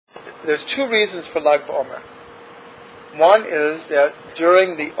there's two reasons for Lag BaOmer. One is that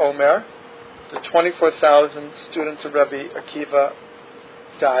during the Omer, the 24,000 students of Rabbi Akiva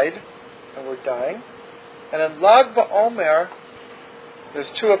died and were dying. And in Lag BaOmer, there's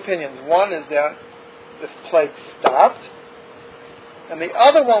two opinions. One is that this plague stopped, and the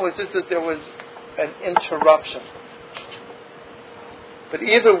other one was just that there was an interruption. But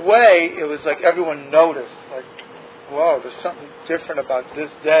either way, it was like everyone noticed, like, whoa, there's something different about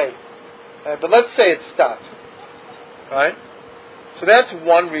this day. But let's say it stopped, right? So that's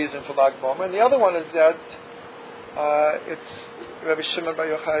one reason for Lag BaOmer. And the other one is that it's Rabbi Shimon Bar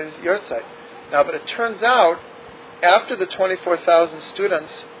Yochai's Yahrzeit. Now, but it turns out, after the 24,000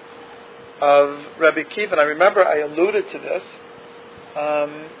 students of Rabbi Akiva, and I remember I alluded to this,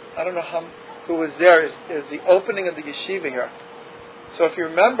 I don't know who was there, is the opening of the yeshiva here. So if you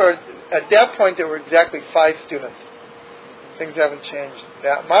remember, at that point there were exactly 5 students. Things haven't changed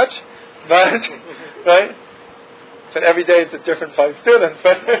that much, but right? But every day it's a different 5 students.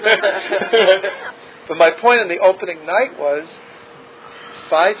 But my point in the opening night was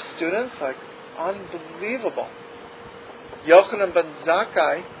 5 students, like unbelievable. Yochanan ben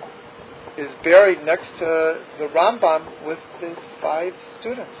Zakkai is buried next to the Rambam with his 5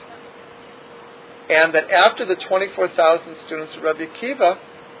 students. And that after the 24,000 students of Rabbi Akiva,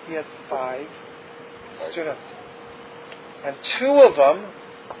 he had 5 students. And 2 of them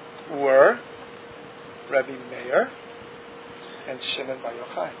were Rabbi Meir and Shimon Bar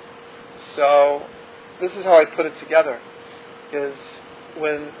Yochai. So this is how I put it together, is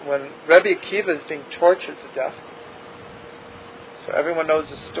when Rabbi Akiva is being tortured to death, so everyone knows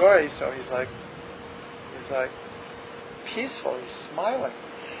the story, so he's like peaceful, he's smiling.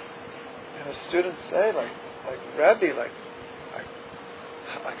 And the students say, like Rabbi, like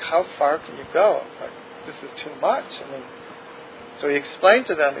how far can you go? Like, this is too much. I mean, so he explained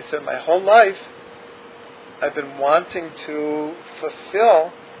to them, he said, my whole life I've been wanting to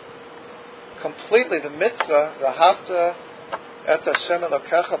fulfill completely the mitzvah, v'ahavta et Hashem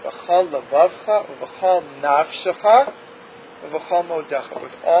Elokecha b'chol levavcha u'b'chol nafshecha u'b'chol modecha,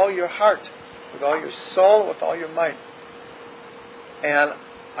 with all your heart, with all your soul, with all your might. And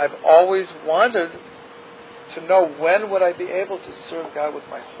I've always wanted to know when would I be able to serve God with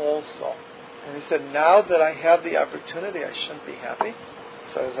my whole soul. And he said, now that I have the opportunity, I shouldn't be happy.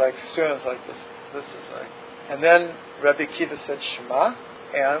 So I was like, students like this is like. And then Rabbi Akiva said Shema,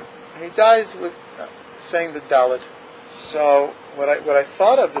 and he dies with saying the Dalet. So what I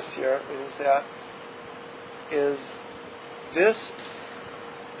thought of this year is this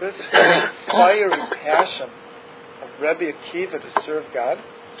fiery passion of Rabbi Akiva to serve God.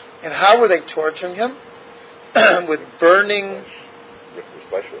 And how were they torturing him? With burning,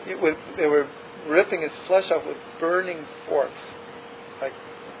 they were ripping his flesh off with burning forks, like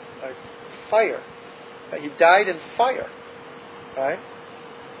fire. He died in fire, right?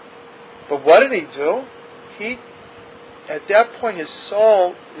 But what did he do? At that point, his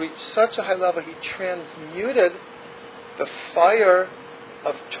soul reached such a high level, he transmuted the fire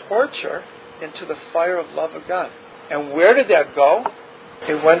of torture into the fire of love of God. And where did that go?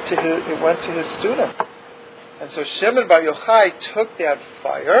 It went to his student. And so Shimon Bar Yochai took that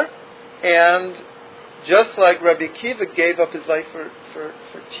fire, and just like Rabbi Akiva gave up his life for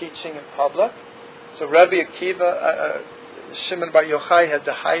teaching in public, so Rabbi Akiva, Shimon Bar Yochai had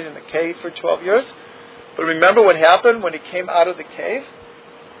to hide in a cave for 12 years. But remember what happened when he came out of the cave?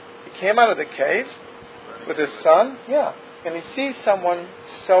 He came out of the cave with his son, and he sees someone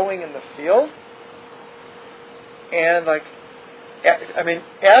sowing in the field, and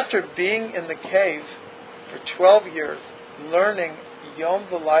after being in the cave for 12 years, learning Yom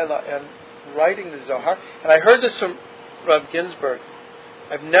V'Laila and writing the Zohar. And I heard this from Rav Ginsburg.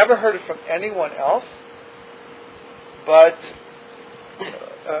 I've never heard it from anyone else, but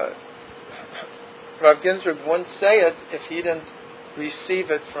Rav Ginsburg wouldn't say it if he didn't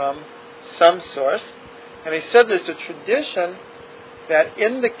receive it from some source. And he said there's a tradition that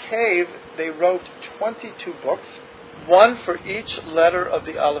in the cave they wrote 22 books, one for each letter of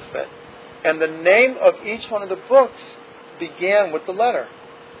the alphabet. And the name of each one of the books began with the letter.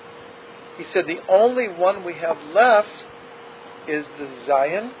 He said the only one we have left is the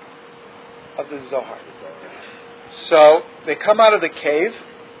Zion of the Zohar. So they come out of the cave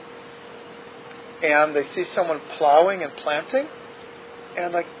and they see someone plowing and planting,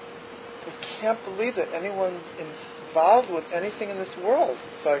 and they can't believe that anyone's involved with anything in this world.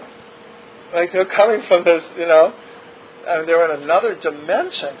 It's like they're coming from this, they're in another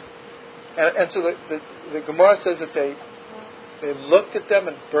dimension. And so the Gemara says that they looked at them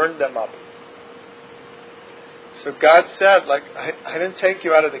and burned them up. So God said, like, I didn't take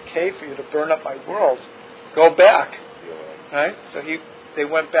you out of the cave for you to burn up my world. Go back. Right? So they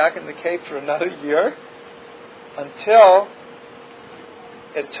went back in the cave for another year until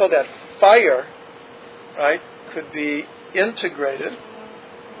that fire, right, could be integrated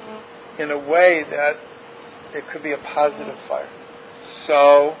in a way that it could be a positive fire.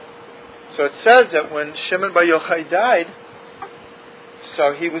 So it says that when Shimon Bar Yochai died,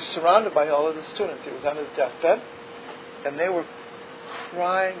 so he was surrounded by all of the students. He was on his deathbed, and they were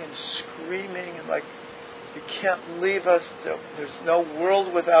crying and screaming and like, you can't leave us. There's no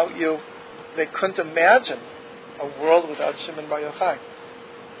world without you. They couldn't imagine a world without Shimon Bar Yochai.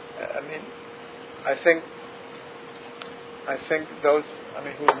 I mean, I think those,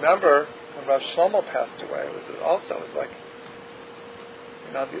 who remember when Rav Shlomo passed away, it was like,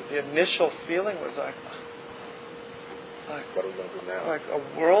 the initial feeling was like what do we do now? Like a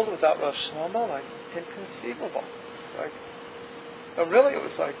world without Rav Shlomo, like inconceivable. Like, no, really, it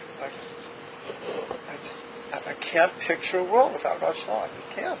was like I can't picture a world without Rav Shlomo. I just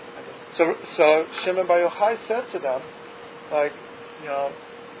can't. So Shimon Bar Yochai said to them, like,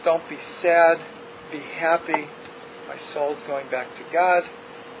 don't be sad, be happy. My soul's going back to God.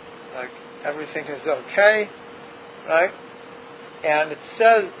 Like, everything is okay, right? And it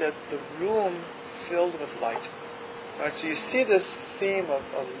says that the room filled with light. Right? So you see this theme of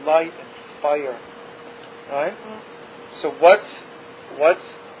light and fire, right? So what's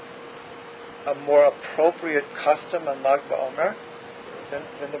a more appropriate custom on Lag BaOmer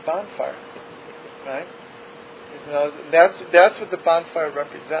than the bonfire, right? That's what the bonfire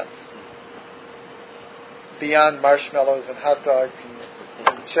represents. Beyond marshmallows and hot dogs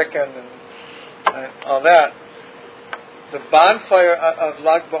and chicken and all that, the bonfire of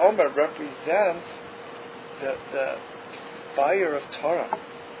Lag BaOmer represents the fire of Torah,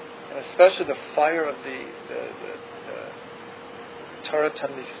 and especially the fire of the Torah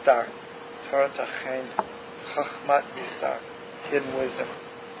Nistar, Torah Tachen, Chachmat Nistar, hidden wisdom.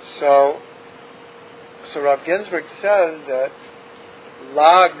 So Rav Ginsburg says that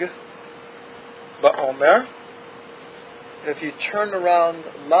Lag BaOmer, if you turn around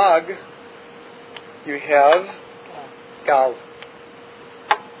Lag, you have Gal.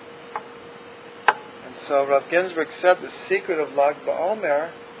 And so Rav Ginsburg said the secret of Lag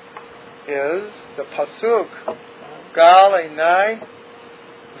BaOmer is the pasuk, Gal einai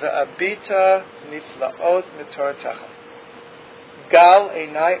ve'abita niflaot mitoratecha. Gal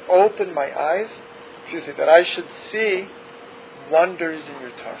einai, open my eyes, that I should see wonders in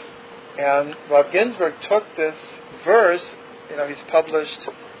your Torah. And Rav Ginsburg took this verse, he's published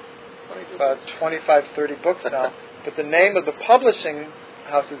about 25, 30 books now, but the name of the publishing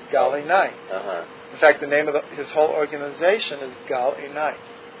house is Gal Einai. In fact, the name of his whole organization is Gal Einai.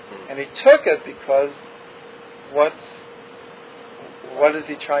 And he took it because what is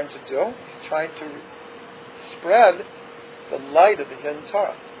he trying to do? He's trying to spread the light of the hidden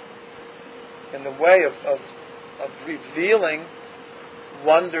Torah in the way of revealing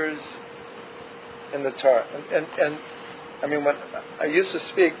wonders in the Torah. And when I used to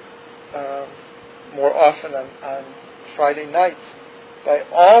speak more often on Friday nights, I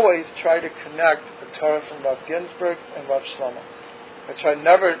always try to connect the Torah from Rav Ginsburg and Rav Shlomo. I try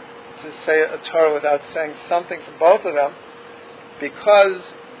never to say a Torah without saying something from both of them,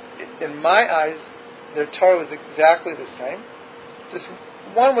 because in my eyes, their Torah was exactly the same. Just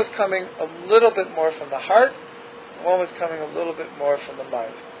one was coming a little bit more from the heart, one was coming a little bit more from the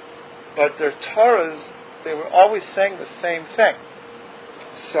mind. But their Torahs, they were always saying the same thing.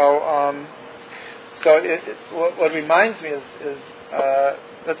 So what reminds me is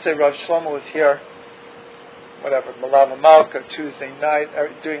let's say Rav Shlomo was here, Malava Malka, Tuesday night,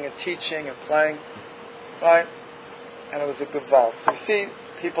 doing a teaching and playing, right? And it was a gewalt. So you see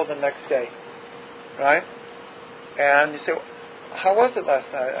people the next day, right? And you say, how was it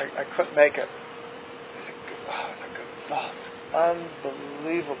last night? I couldn't make it. I said, oh, it was a gewalt.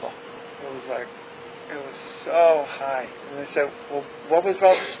 Unbelievable. It was so high. And they said, well, what was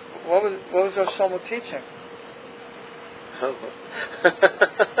Rav Shlomo teaching?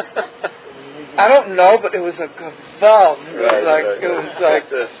 I don't know, but it was a gewalt.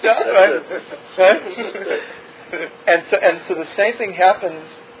 And so the same thing happens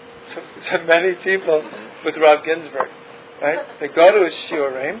to many people with Rav Ginsburg, right? They go to his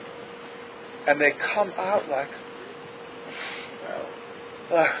shiurim and they come out like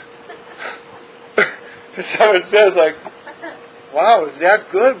so it says like, wow, is that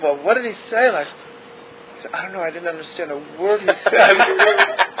good? Well, what did he say? Like, I don't know, I didn't understand a word he said.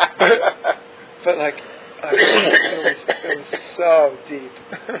 but like, it was so deep.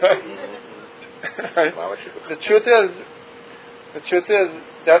 Right? The truth is,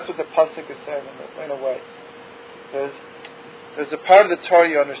 that's what the pasuk is saying in a way. There's a part of the Torah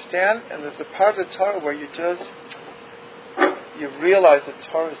you understand, and there's a part of the Torah where you realize the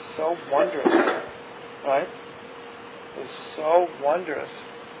Torah is so wondrous, right? It's so wondrous.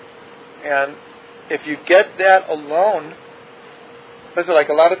 And if you get that alone, because like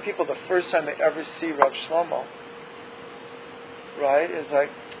a lot of people, the first time they ever see Rav Shlomo, right, is like,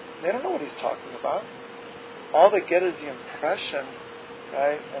 they don't know what he's talking about. All they get is the impression,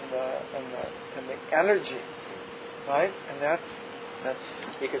 right, and the energy, right, and that's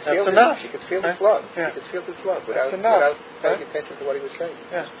you could feel enough. You could feel his love. Yeah. You could feel his love without paying attention to what he was saying.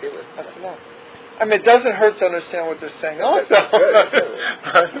 You just feel it. That's enough. I mean, it doesn't hurt to understand what they're saying also. That's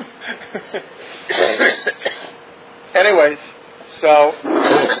good. Anyways, so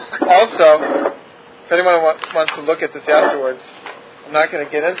also, if anyone wants to look at this afterwards, I'm not going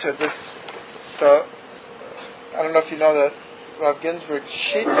to get into it. So, I don't know if you know that Rav Ginsburg's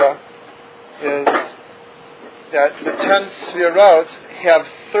Shita is that the 10 Sfirot have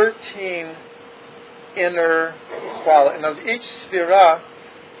 13 inner qualities. And each Sfirah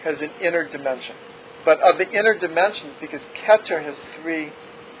has an inner dimension. But of the inner dimensions, because Keter has three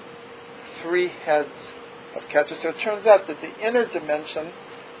heads of Keter, so it turns out that the inner dimension,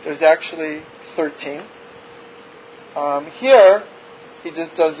 there's actually 13. Here, he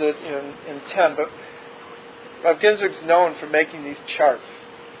just does it in 10. But Rav Ginsburg's known for making these charts.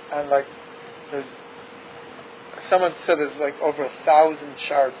 And someone said there's like over 1,000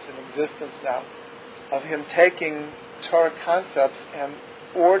 charts in existence now of him taking Torah concepts and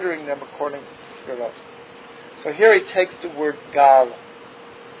ordering them according to the Sfirot. So here he takes the word Gal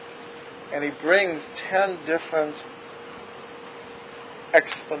and he brings 10 different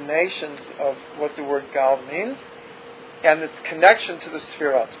explanations of what the word Gal means and its connection to the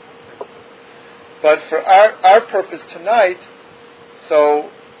Sfirot. But for our purpose tonight, so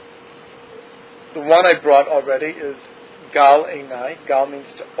the one I brought already is Gal Einai. Gal means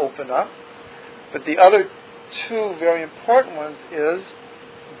to open up. But the other two very important ones is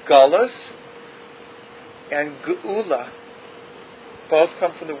Galus and Geula. Both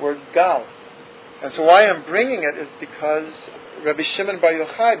come from the word Gal. And so why I'm bringing it is because Rabbi Shimon Bar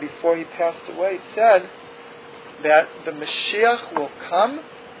Yochai, before he passed away, said that the Mashiach will come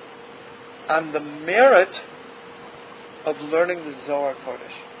on the merit of learning the Zohar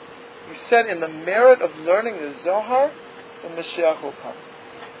Kodesh. He said in the merit of learning the Zohar, the Mashiach will come.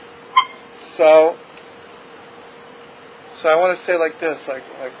 So I want to say like this, like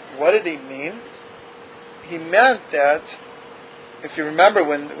what did he mean? He meant that, if you remember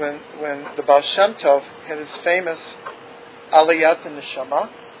when the Baal Shem Tov had his famous Aliyat in Neshama,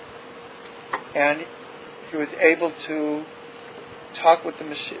 and he was able to talk with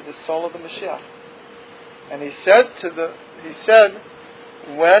the soul of the Mashiach, and he said,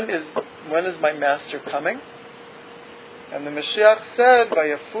 when is my master coming? And the Mashiach said,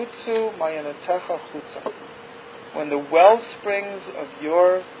 Vayafutsu ma'yanetecha chutza. When the well springs of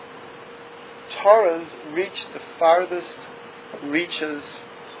your Torahs reach the farthest reaches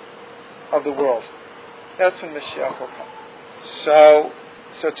of the world. That's when Mashiach will come. So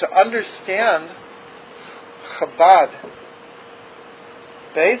to understand Chabad,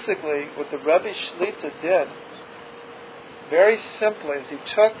 basically what the Rebbe Shlita did, very simply, is he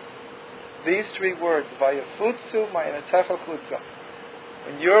took these three words, Vayafutsu ma'yanetecha chutza.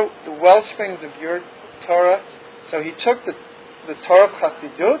 When the well springs of your Torah, so he took the Torah of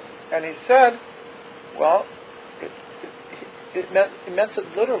Chassidut, and he said, well, it meant it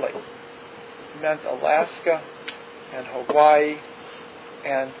literally. It meant Alaska, and Hawaii,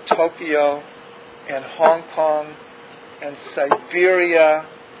 and Tokyo, and Hong Kong, and Siberia,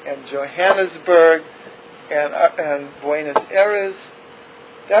 and Johannesburg, and Buenos Aires.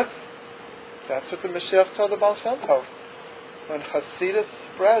 That's what the Mashiach told the Baal Shem Tov. When Hasidus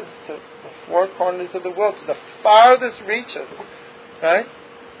spreads to the four corners of the world, to the farthest reaches, right?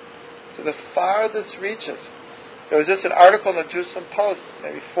 To the farthest reaches. There was just an article in the Jerusalem Post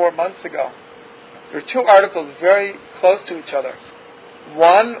maybe 4 months ago. There were two articles very close to each other.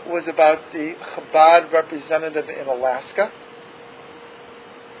 One was about the Chabad representative in Alaska,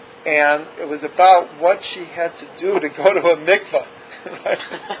 and it was about what she had to do to go to a mikveh.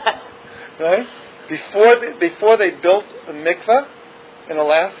 Right? Before they built a mikveh in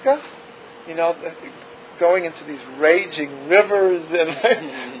Alaska, going into these raging rivers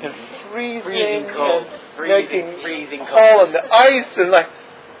and freezing cold, freezing cold, and the ice and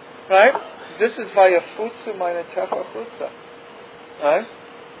right? This is Vayafutsu ma'yanetecha chutza, right?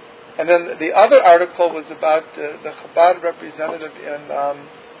 And then the other article was about the Chabad representative in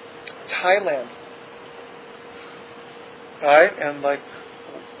Thailand, right? And like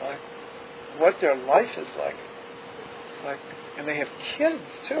what their life is like. It's like, and they have kids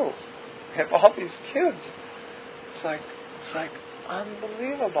too. They have all these kids. It's like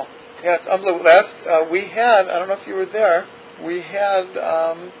unbelievable. Yeah, it's unbelievable. We had, I don't know if you were there, we had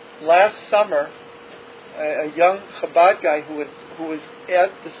last summer a young Chabad guy who was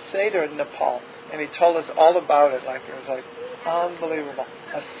at the Seder in Nepal, and he told us all about it. Like, it was like unbelievable.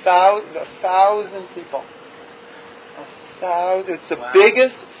 1,000 people. 1,000. It's the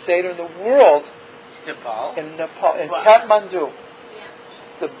biggest Seder in the world. Nepal? In Kathmandu.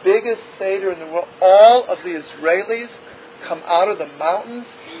 The biggest Seder in the world. All of the Israelis come out of the mountains,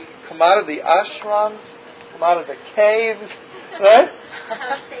 come out of the ashrams, come out of the caves, right?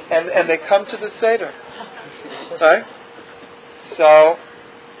 And they come to the Seder, right? So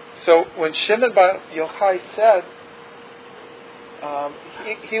when Shimon Bar Yochai said,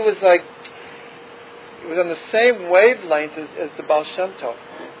 he was on the same wavelength as the Baal Shem Tov.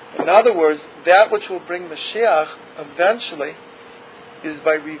 In other words, that which will bring Mashiach eventually is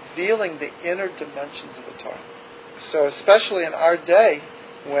by revealing the inner dimensions of the Torah. So especially in our day,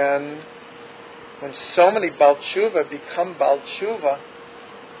 when so many Baal Tshuva become Baal Tshuva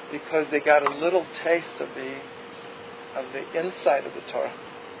because they got a little taste of the inside of the Torah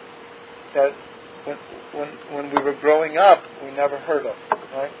that when we were growing up we never heard of,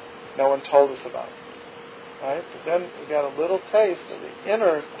 right? No one told us about, right? But then we got a little taste of the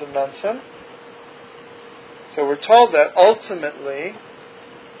inner dimension. So we're told that ultimately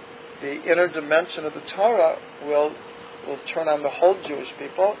the inner dimension of the Torah will turn on the whole Jewish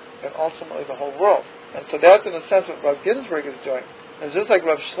people and ultimately the whole world. And so that's in a sense what Rav Ginsburg is doing. It's just like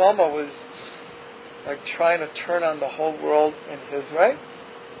Rav Shlomo was like trying to turn on the whole world in his way.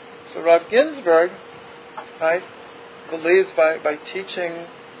 So Rav Ginsburg, right, believes by teaching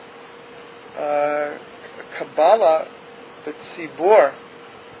Kabbalah b'tzibur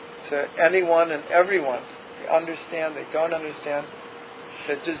to anyone and everyone. They understand, they don't understand.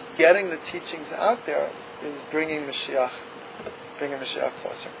 That just getting the teachings out there is bringing Mashiach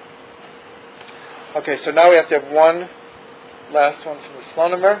closer. Okay, so now we have to have one last one from the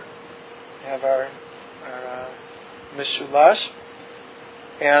Slonimer. We have our Mishulash.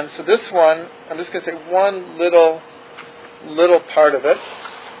 And so this one, I'm just going to say one little part of it.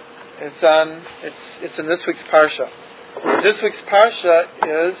 It's in this week's Parsha. This week's Parsha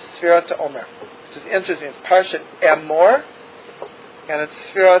is Sfirat HaOmer, which is interesting. It's Parsha Emor, and it's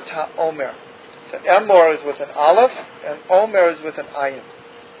Sfirat HaOmer. So Emor is with an Aleph, and Omer is with an Ayin.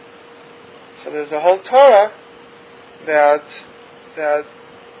 So there's a whole Torah that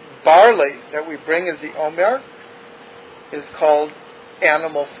barley that we bring as the Omer is called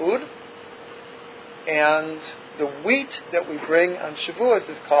animal food, and the wheat that we bring on Shavuos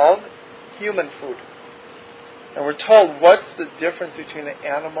is called human food. And we're told what's the difference between an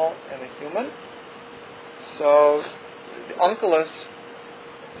animal and a human. So the Onkelos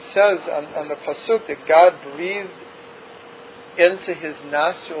says on the Pasuk that God breathed into his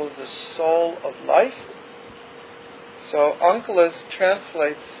nostrils the soul of life. So Onkelos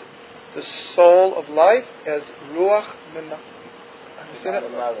translates the soul of life as Ruach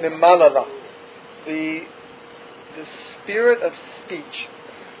Mimalala, the spirit of speech.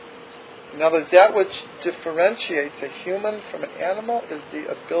 In other words, that which differentiates a human from an animal is the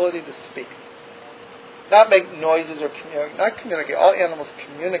ability to speak. Not make noises or communicate. All animals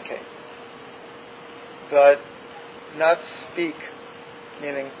communicate, but not speak,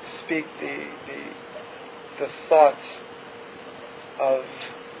 meaning speak the thoughts of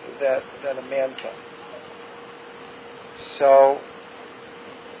that a man can. So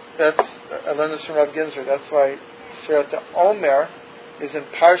I learned this from Rav Ginsburg. That's why Sfirat Omer is in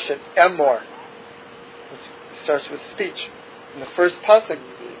Parshat Emor, which starts with speech. In the first pasuk, it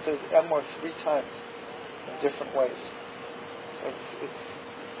says Emor 3 times in different ways. So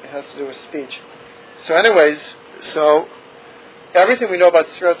it has to do with speech. So anyways, everything we know about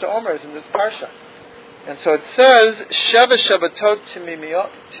Sfirat Omer is in this Parsha. And so it says, Sheva Shabbatot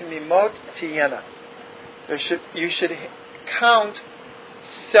Timimot Tiyena. You should count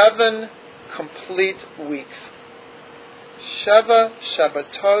 7 complete weeks. Sheva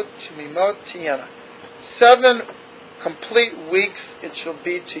Shabbatot Timimot Tiyena. 7 complete weeks it shall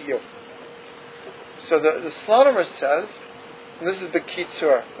be to you. So the Slonimer says, and this is the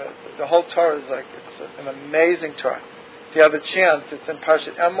Kitzur, the whole Torah is it's an amazing Torah. If you have a chance, it's in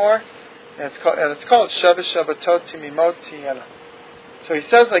Parshat Emor, and it's called Sheva Shabbatot Timimot Tiyena. So he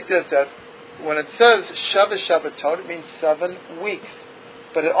says like this, that when it says Sheva Shabbatot, it means 7 weeks.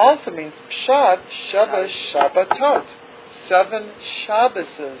 But it also means Pshat Sheva Shabbatot. 7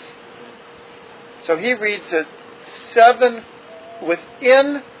 Shabbases So he reads that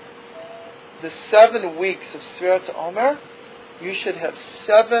within the 7 weeks of Sfirat Omer, you should have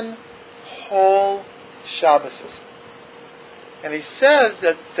 7 whole Shabbases. And he says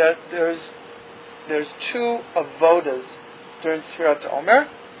that there's 2 avodas during Sfirat Omer,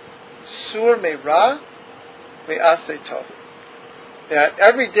 Sur Me'ra, Me'aseh Tov. That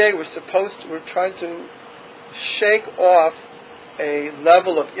every day we're trying to shake off a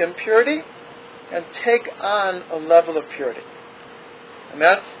level of impurity and take on a level of purity. And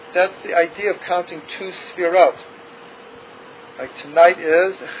that's the idea of counting 2 Sfirot. Like tonight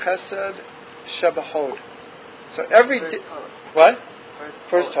is Chesed Shebahod. So every day... What?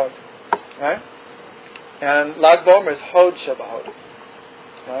 First Hod. Right? And Lag Baomer is Hod Shebahod.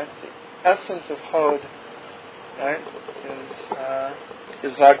 Right? The essence of Hod, right,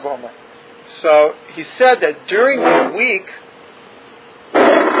 is Lag Baomer. So he said that during the week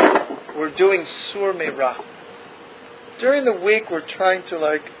we're doing Sur Me'ra. During the week we're trying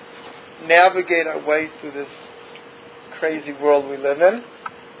to navigate our way through this crazy world we live in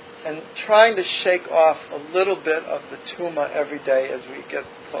and trying to shake off a little bit of the Tuma every day as we get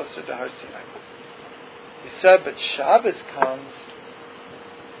closer to Har Sinai. He said, but Shabbos comes,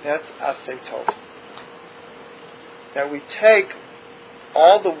 that's Aseh Tov. That we take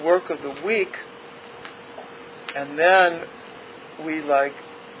all the work of the week and then we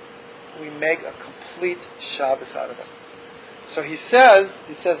make a complete Shabbos out of it. So he says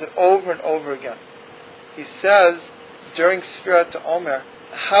it over and over again. He says during Sfirat Omer,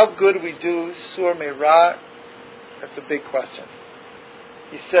 how good we do Sur Me'ra, that's a big question.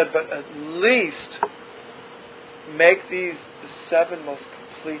 He said, but at least make these the 7 most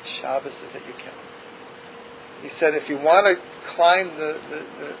complete Shabbases that you can. He said, if you want to climb the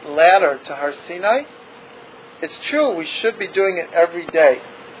ladder to Har Sinai, it's true, we should be doing it every day.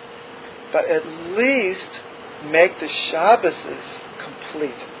 But at least make the Shabbases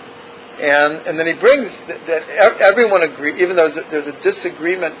complete. And then he brings that everyone agrees, even though there's a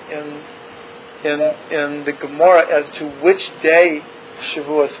disagreement in the Gemara as to which day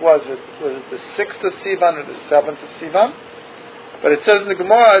Shavuos was. Was it the 6th of Sivan or the 7th of Sivan? But it says in the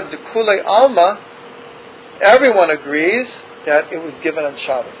Gemara, Dekule Alma, everyone agrees that it was given on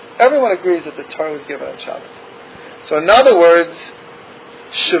Shabbos. Everyone agrees that the Torah was given on Shabbos. So in other words,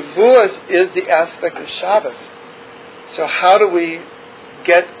 Shavuos is the aspect of Shabbos. So how do we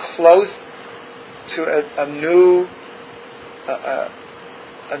get close to a new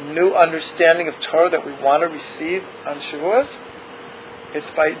understanding of Torah that we want to receive on Shavuos? It's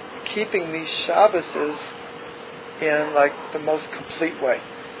by keeping these Shabbases in the most complete way.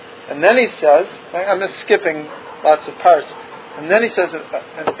 And then he says, I'm just skipping lots of parts, and then he says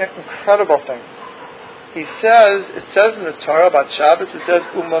an incredible thing. He says, it says in the Torah about Shabbos, it says,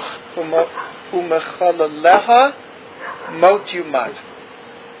 Umechalaleha mot yumat.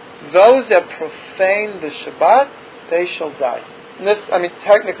 Those that profane the Shabbat, they shall die. And this,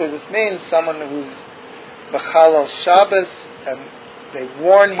 technically this means someone who's Mechalal Shabbos, and they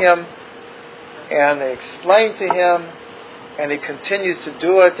warn him, and they explain to him, and he continues to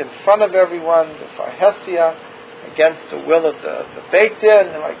do it in front of everyone, the Farhesia, against the will of the Beit Din,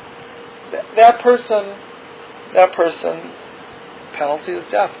 and that person, penalty is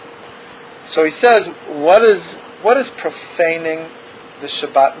death. So he says, what is profaning the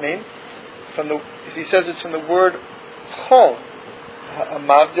Shabbat mean? He says it's from the word chol,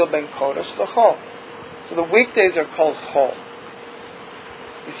 Mavdil ben Kodesh l'chol. So the weekdays are called chol.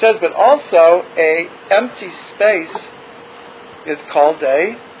 He says, but also a empty space is called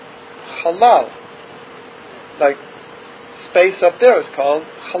a halal. Like space up there is called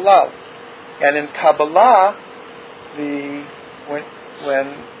halal. And in Kabbalah,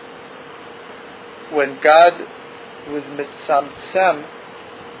 when God was mitzamtzem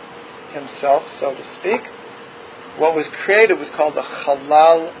himself, so to speak, what was created was called the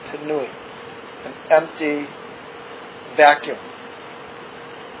halal tanui, an empty vacuum.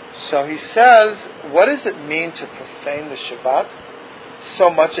 So he says, what does it mean to profane the Shabbat so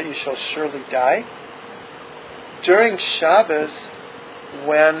much that you shall surely die? During Shabbos,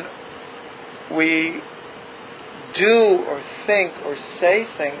 when we do or think or say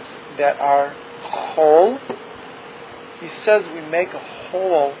things that are whole, he says we make a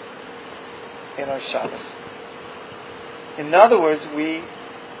hole in our Shabbos. In other words, we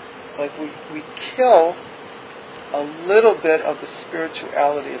kill a little bit of the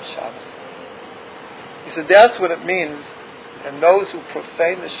spirituality of Shabbos. He said that's what it means. And those who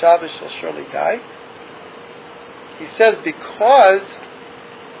profane the Shabbos shall surely die. He says because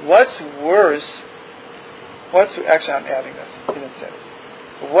actually I'm adding this. He didn't say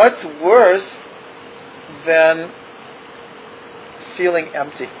it. What's worse than feeling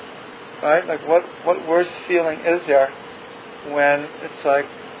empty, right? Like what worse feeling is there when it's like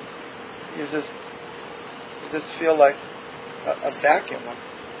you just feel like a vacuum.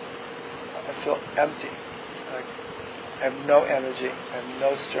 I feel empty. Like I have no energy. I have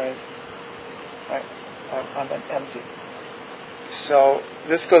no strength. I'm empty. So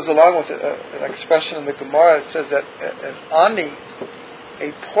this goes along with an expression in the Gemara. It says that an ani,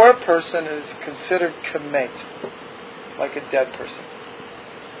 a poor person, is considered kamet, like a dead person.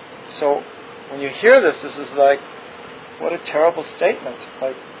 So when you hear this is like, what a terrible statement.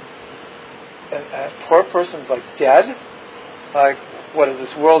 Like, a poor person's like dead? Like, what is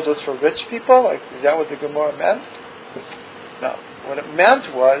this world just for rich people? Like, is that what the Gemara meant? No. What it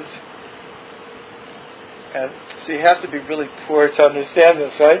meant was, and so you have to be really poor to understand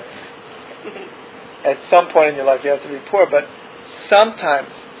this, right? At some point in your life you have to be poor, but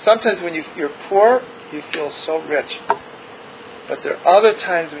sometimes when you're poor, you feel so rich. But there are other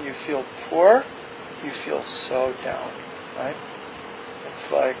times when you feel poor, you feel so down, right?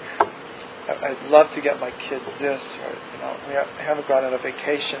 It's like, I'd love to get my kids this, or I haven't gone on a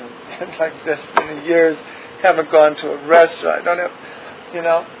vacation like this in years. Haven't gone to a restaurant. I don't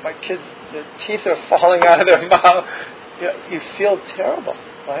have, my kids, their teeth are falling out of their mouth. You feel terrible,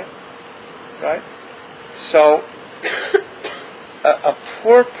 right? Right? So, a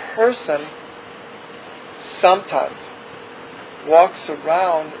poor person sometimes walks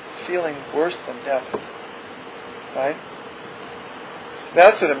around feeling worse than death, right?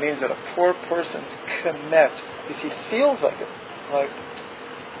 That's what it means that a poor person's kamet, because he feels like it, like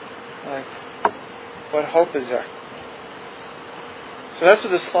what hope is there? So that's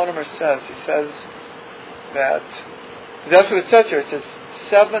what the Slonimer says. He says that's what it says here. It says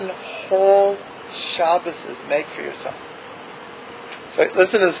 7 whole Shabbases make for yourself. So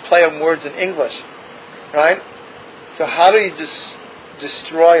listen to this play on words in English, right? So how do you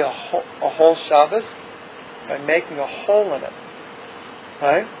destroy a whole Shabbos? By making a hole in it,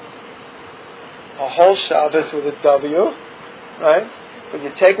 right? A whole Shabbos with a W, right? When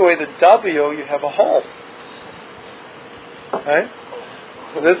you take away the W, you have a hole, right?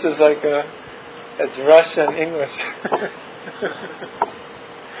 So this is like it's Russian English.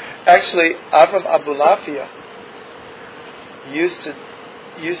 Actually, Avraham Abulafia used to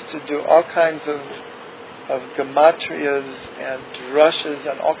do all kinds of gematrias and drushes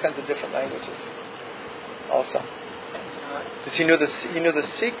and all kinds of different languages. Also, because he knew the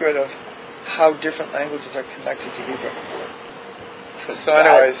secret of how different languages are connected to Hebrew. So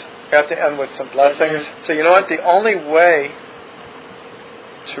anyways, we have to end with some blessings. So you know what? The only way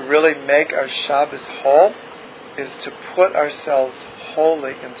to really make our Shabbos whole is to put ourselves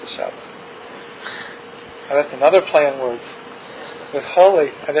wholly into Shabbos. Now that's another play on words. With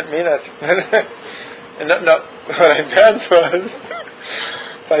holy, I didn't mean it. And no, what I meant was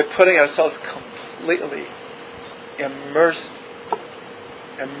by putting ourselves completely immerse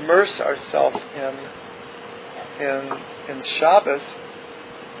ourselves in Shabbos.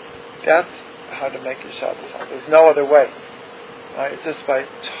 That's how to make your Shabbos whole. There's no other way. Right? It's just by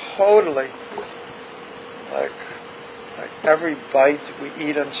totally, like every bite we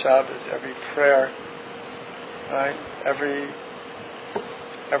eat on Shabbos, every prayer, right? Every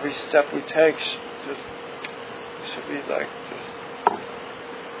step we take should be like just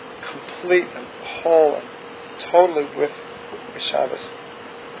complete and whole and totally with the Shabbos.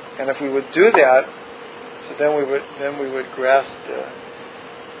 And if we would do that, so then we would grasp the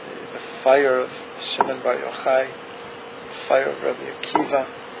fire of Shimon Bar Yochai, the fire of Rabbi Akiva,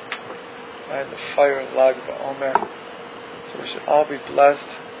 and the fire of Lag Baomer. So we should all be blessed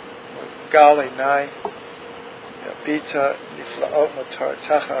with Gali Nai, Yabita, Niflaot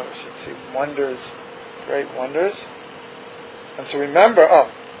Motoratecha. We should see wonders, great wonders. And so remember,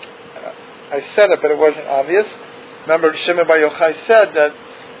 I said it, but it wasn't obvious. Remember, Shimon Bar Yochai said that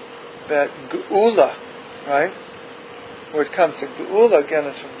Geula, right? Where it comes to Geula, again,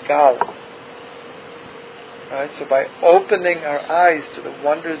 is from Gal. Right? So by opening our eyes to the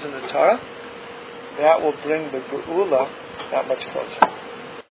wonders in the Torah, that will bring the Geula that much closer.